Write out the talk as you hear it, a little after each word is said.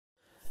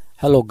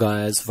Hello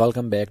guys,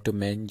 welcome back to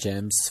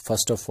Gents.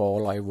 First of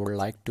all, I would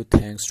like to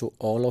thanks to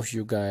all of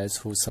you guys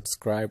who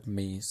subscribed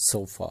me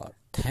so far.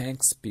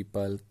 Thanks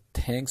people,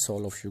 thanks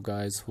all of you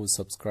guys who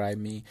subscribe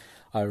me.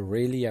 I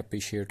really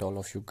appreciate all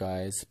of you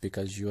guys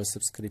because your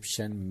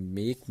subscription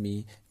make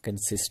me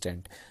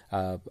consistent.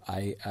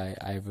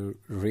 I will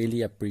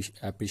really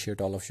appreciate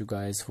all of you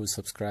guys who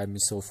subscribe me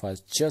so far.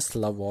 Just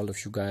love all of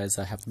you guys.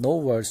 I have no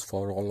words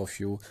for all of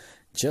you.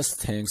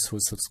 Just thanks who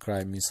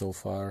subscribe me so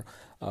far,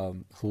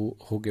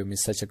 who give me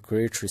such a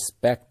great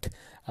respect.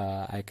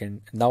 I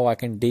can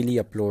daily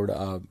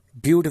upload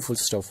beautiful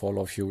stuff, all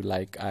of you,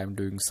 like I'm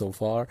doing so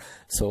far.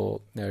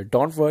 So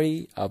don't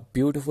worry,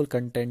 beautiful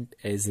content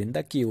is in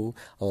the queue,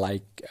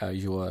 like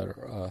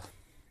your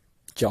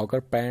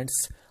jogger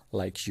pants,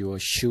 like your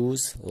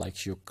shoes,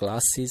 like your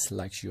glasses,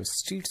 like your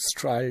street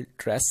style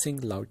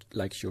dressing,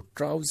 like your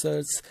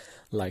trousers,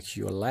 like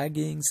your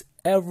leggings.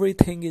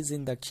 Everything is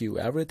in the queue.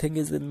 Everything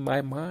is in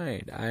my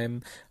mind.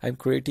 I'm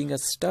creating a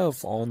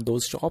stuff on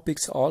those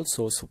topics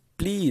also. So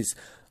please,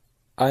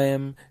 I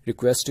am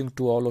requesting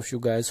to all of you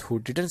guys who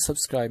didn't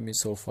subscribe me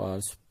so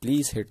far, so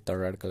please hit the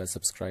red color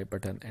subscribe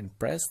button and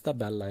press the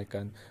bell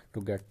icon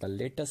to get the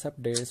latest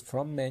updates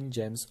from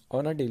Gems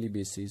on a daily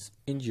basis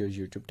in your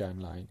YouTube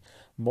timeline.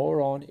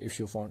 More on, if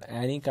you found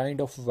any kind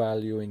of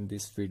value in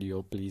this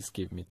video, please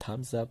give me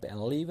thumbs up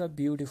and leave a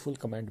beautiful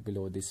comment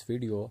below this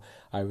video.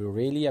 I will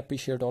really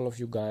appreciate all of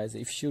you guys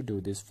if you do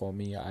this for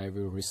me. I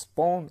will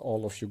respond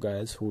all of you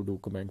guys who do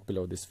comment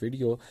below this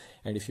video.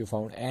 And if you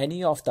found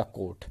any of the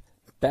quote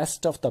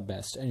best of the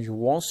best and you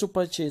want to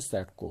purchase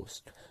that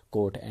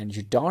coat and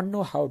you don't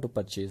know how to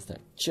purchase that,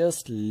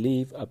 just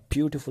leave a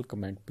beautiful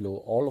comment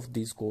below. All of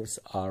these coats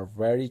are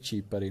very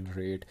cheaper in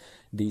rate.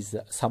 These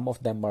some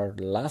of them are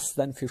less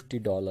than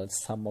 $50,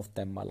 some of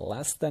them are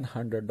less than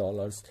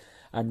 $100.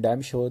 I'm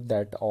damn sure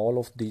that all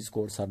of these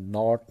coats are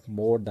not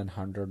more than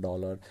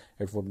 $100.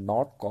 It would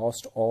not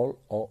cost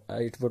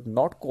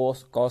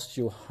cost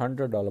you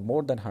 $100,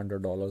 more than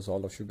 $100,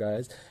 all of you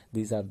guys.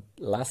 These are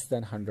less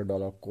than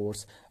 $100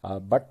 coats,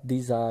 but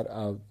these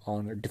are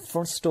on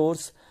different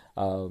stores.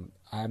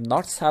 I'm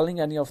not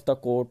selling any of the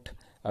coat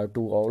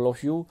to all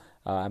of you.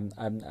 I'm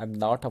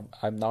not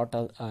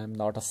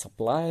a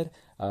supplier,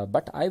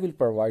 but I will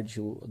provide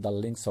you the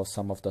links of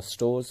some of the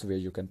stores where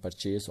you can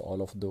purchase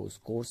all of those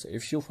coats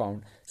if you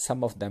found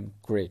some of them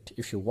great,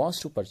 if you want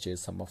to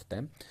purchase some of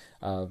them.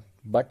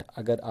 But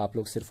अगर आप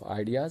लोग सिर्फ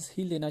ideas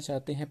ही लेना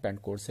चाहते हैं pant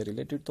coat से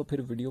related, तो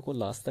फिर वीडियो को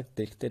लास्ट तक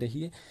देखते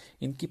रहिए.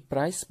 इनकी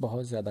प्राइस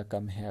बहुत ज़्यादा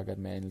कम है. अगर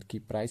मैं इनकी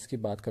प्राइस की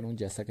बात करूं,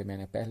 जैसा कि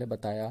मैंने पहले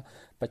बताया,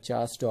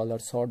 $50,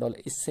 $100,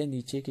 इससे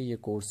नीचे के ये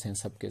कोट्स हैं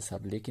सब के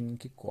सब. लेकिन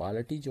इनकी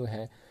क्वालिटी जो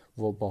है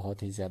वो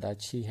बहुत ही ज़्यादा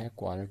अच्छी है.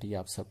 क्वालिटी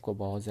आप सबको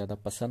बहुत ज़्यादा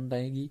पसंद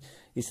आएगी.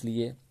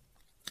 इसलिए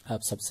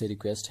आप सबसे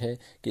रिक्वेस्ट है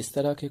कि इस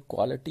तरह के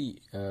क्वालिटी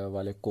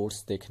वाले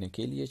कोर्स देखने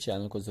के लिए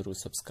चैनल को ज़रूर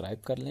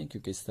सब्सक्राइब कर लें,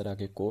 क्योंकि इस तरह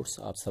के कोर्स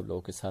आप सब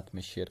लोगों के साथ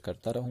में शेयर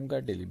करता रहूँगा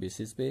डेली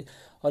बेसिस पे.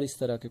 और इस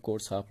तरह के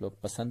कोर्स आप लोग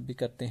पसंद भी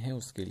करते हैं,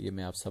 उसके लिए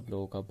मैं आप सब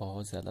लोगों का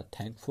बहुत ज़्यादा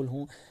थैंकफुल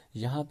हूँ.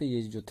 यहाँ पे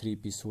ये जो 3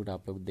 पीस सूट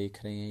आप लोग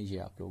देख रहे हैं, ये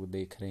आप लोग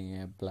देख रहे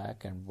हैं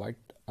ब्लैक एंड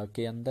वाइट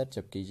के अंदर,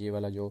 जबकि ये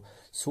वाला जो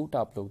सूट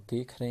आप लोग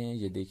देख रहे हैं,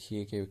 ये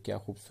देखिए कि क्या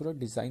खूबसूरत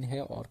डिज़ाइन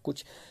है. और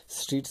कुछ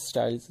स्ट्रीट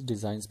स्टाइल्स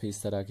डिज़ाइंस भी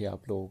इस तरह के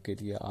आप लोगों के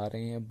लिए आ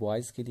रहे हैं.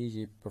 बॉयज़ के लिए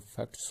ये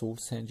परफेक्ट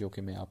सूट्स हैं जो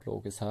कि मैं आप लोगों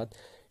के साथ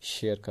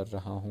शेयर कर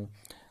रहा हूँ.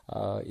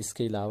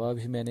 इसके अलावा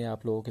भी मैंने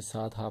आप लोगों के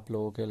साथ आप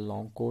लोगों के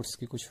लॉन्ग कोट्स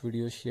की कुछ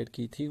वीडियोस शेयर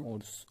की थी,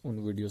 और उन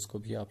वीडियोस को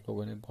भी आप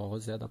लोगों ने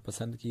बहुत ज़्यादा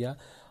पसंद किया.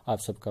 आप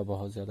सबका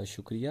बहुत ज़्यादा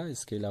शुक्रिया.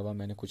 इसके अलावा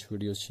मैंने कुछ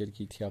वीडियोस शेयर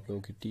की थी आप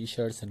लोगों की T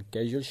shirts and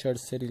casual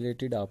shirts से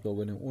रिलेटेड. आप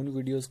लोगों ने उन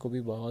वीडियोस को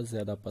भी बहुत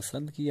ज़्यादा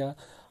पसंद किया.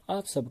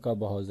 आप सबका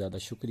बहुत ज़्यादा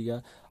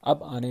शुक्रिया.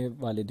 अब आने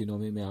वाले दिनों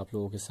में मैं आप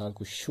लोगों के साथ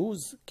कुछ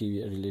शूज़ की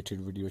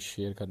रिलेटेड वीडियो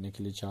शेयर करने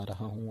के लिए जा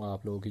रहा हूं.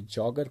 आप लोगों की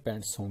जॉगर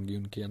पैंट्स होंगी,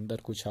 उनके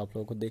अंदर कुछ आप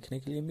लोगों को देखने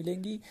के लिए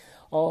मिलेंगी,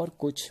 और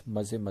कुछ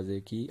मज़े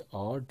की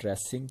और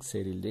ड्रेसिंग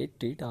से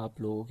रिलेटेड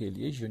आप लोगों के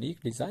लिए यूनिक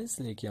डिज़ाइंस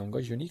लेके आऊँगा,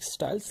 यूनिक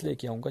स्टाइल्स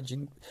लेके आऊँगा,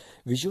 जिन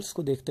विजुअल्स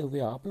को देखते हुए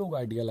आप लोग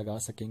आइडिया लगा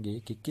सकेंगे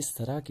कि किस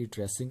तरह की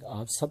ड्रेसिंग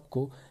आप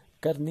सबको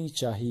करनी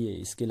चाहिए.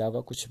 इसके अलावा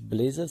कुछ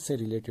ब्लेजर से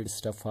रिलेटेड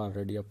स्टफ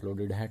ऑलरेडी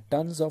अपलोडेड है.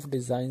 टन्स ऑफ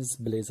डिज़ाइंस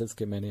ब्लेजर्स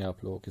के मैंने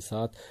आप लोगों के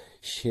साथ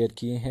शेयर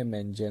किए हैं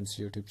मेन जेंट्स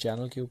यूट्यूब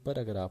चैनल के ऊपर.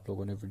 अगर आप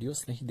लोगों ने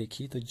वीडियोस नहीं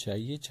देखी तो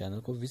जाइए चैनल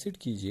को विजिट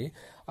कीजिए.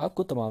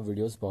 आपको तमाम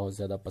वीडियोस बहुत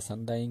ज़्यादा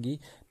पसंद आएंगी.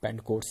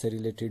 पेंट कोट से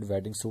रिलेटेड,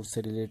 वेडिंग सूट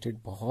से रिलेटेड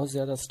बहुत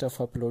ज़्यादा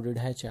स्टफ अपलोडेड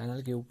है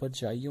चैनल के ऊपर.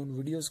 जाइए उन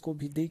वीडियोज़ को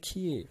भी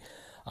देखिए.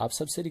 आप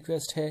सबसे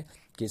रिक्वेस्ट है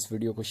कि इस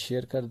वीडियो को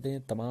शेयर कर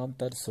दें तमाम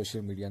तर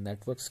सोशल मीडिया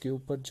नेटवर्क्स के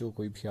ऊपर, जो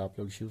कोई भी आप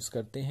लोग यूज़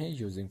करते हैं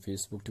using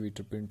Facebook,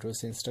 Twitter,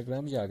 Pinterest,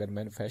 Instagram. या अगर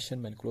man fashion,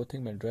 man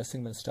clothing, man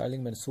dressing, man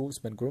styling, man suits,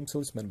 man groom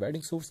suits, man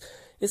wedding suits,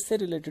 इससे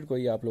रिलेटेड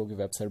कोई आप लोगों की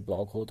वेबसाइट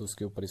ब्लॉग हो तो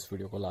उसके ऊपर इस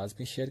वीडियो को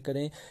लाजमी शेयर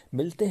करें.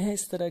 मिलते हैं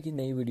इस तरह की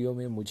नई वीडियो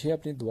में. मुझे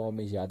अपनी दुआओं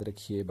में याद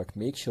रखिए, बट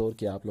मेक श्योर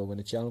कि आप लोगों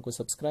ने चैनल को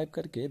सब्सक्राइब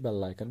करके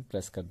बेल आइकन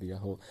प्रेस कर दिया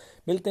हो.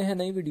 मिलते हैं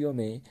नई वीडियो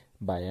में.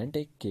 Bye and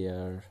take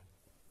care.